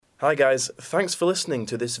Hi guys, thanks for listening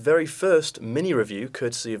to this very first mini-review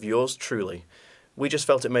courtesy of yours truly. We just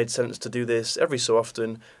felt it made sense to do this every so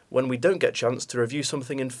often when we don't get a chance to review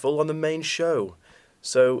something in full on the main show.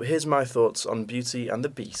 So here's my thoughts on Beauty and the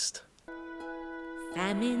Beast.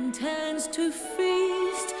 Famine turns to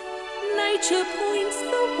feast, nature points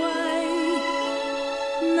the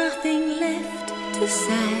way, nothing left to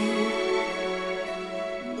say.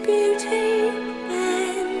 Beauty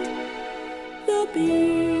and the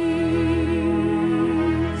Beast.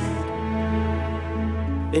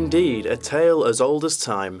 Indeed, a tale as old as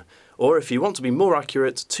time, or if you want to be more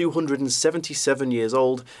accurate, 277 years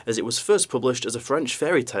old, as it was first published as a French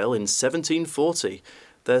fairy tale in 1740.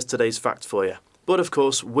 There's today's fact for you. But of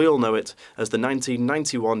course, we all know it as the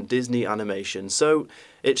 1991 Disney animation, so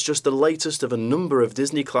it's just the latest of a number of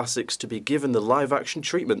Disney classics to be given the live-action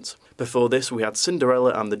treatment. Before this, we had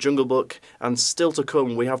Cinderella and the Jungle Book, and still to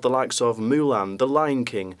come we have the likes of Mulan, The Lion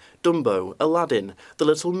King, Dumbo, Aladdin, The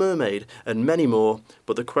Little Mermaid, and many more.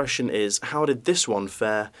 But the question is, how did this one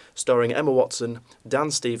fare, starring Emma Watson, Dan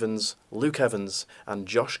Stevens, Luke Evans, and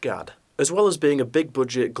Josh Gad? As well as being a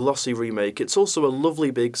big-budget, glossy remake, it's also a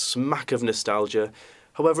lovely big smack of nostalgia.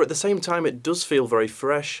 However, at the same time, it does feel very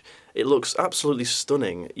fresh. It looks absolutely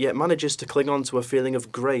stunning, yet manages to cling on to a feeling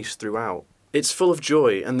of grace throughout. It's full of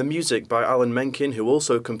joy, and the music by Alan Menken, who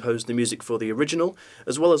also composed the music for the original,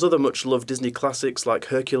 as well as other much-loved Disney classics like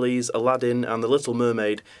Hercules, Aladdin, and The Little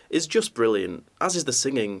Mermaid, is just brilliant, as is the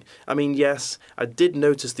singing. I mean, yes, I did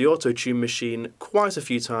notice the auto-tune machine quite a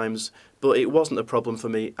few times, but it wasn't a problem for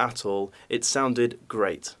me at all. It sounded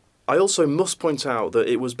great. I also must point out that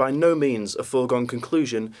it was by no means a foregone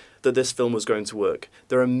conclusion that this film was going to work.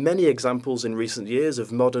 There are many examples in recent years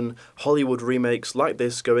of modern Hollywood remakes like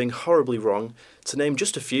this going horribly wrong. To name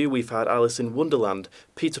just a few, we've had Alice in Wonderland,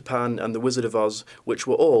 Peter Pan and The Wizard of Oz, which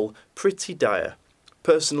were all pretty dire.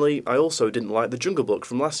 Personally, I also didn't like The Jungle Book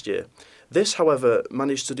from last year. This, however,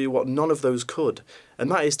 managed to do what none of those could, and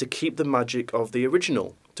that is to keep the magic of the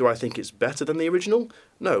original. Do I think it's better than the original?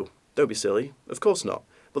 No, don't be silly, of course not.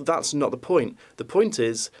 But that's not the point. The point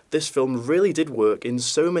is, this film really did work in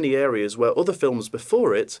so many areas where other films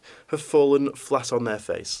before it have fallen flat on their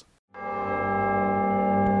face. Bonjour!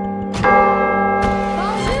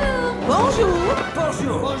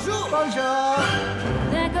 Bonjour! Bonjour! Bonjour!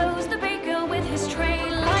 There goes the baker with his tray,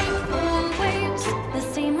 like full waves. The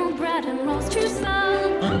same old bread and rolls to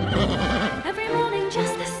some. Every morning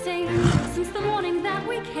just the same, since the morning that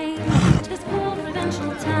we came to this poor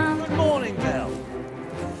provincial town. Good morning, Belle.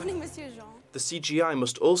 The CGI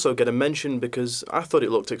must also get a mention because I thought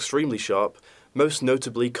it looked extremely sharp, most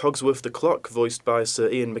notably Cogsworth the Clock, voiced by Sir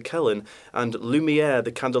Ian McKellen, and Lumiere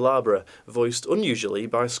the Candelabra, voiced unusually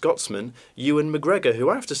by Scotsman Ewan McGregor, who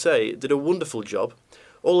I have to say did a wonderful job.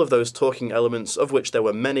 All of those talking elements, of which there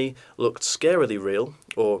were many, looked scarily real,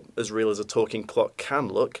 or as real as a talking clock can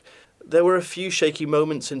look. There were a few shaky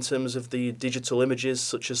moments in terms of the digital images,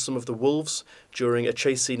 such as some of the wolves during a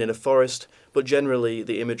chase scene in a forest, but generally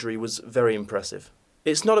the imagery was very impressive.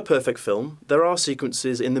 It's not a perfect film. There are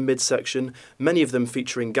sequences in the midsection, many of them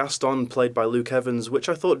featuring Gaston, played by Luke Evans, which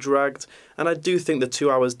I thought dragged, and I do think the 2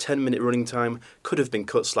 hours 10-minute running time could have been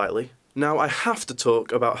cut slightly. Now I have to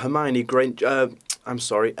talk about Emma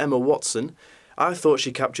Watson. I thought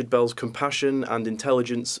she captured Belle's compassion and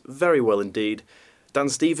intelligence very well indeed. Dan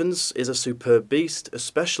Stevens is a superb beast,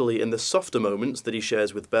 especially in the softer moments that he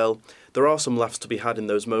shares with Belle. There are some laughs to be had in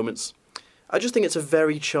those moments. I just think it's a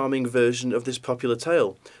very charming version of this popular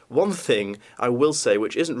tale. One thing I will say,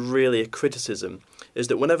 which isn't really a criticism, is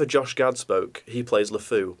that whenever Josh Gad spoke, he plays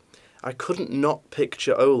LeFou. I couldn't not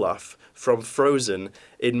picture Olaf from Frozen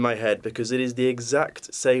in my head because it is the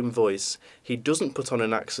exact same voice. He doesn't put on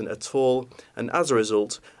an accent at all, and as a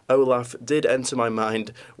result, Olaf did enter my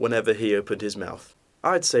mind whenever he opened his mouth.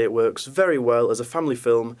 I'd say it works very well as a family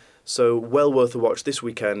film, so well worth a watch this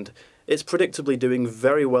weekend. It's predictably doing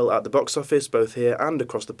very well at the box office, both here and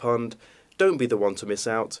across the pond. Don't be the one to miss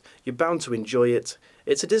out. You're bound to enjoy it.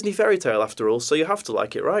 It's a Disney fairy tale after all, so you have to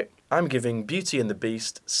like it, right? I'm giving Beauty and the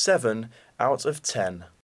Beast 7 out of 10.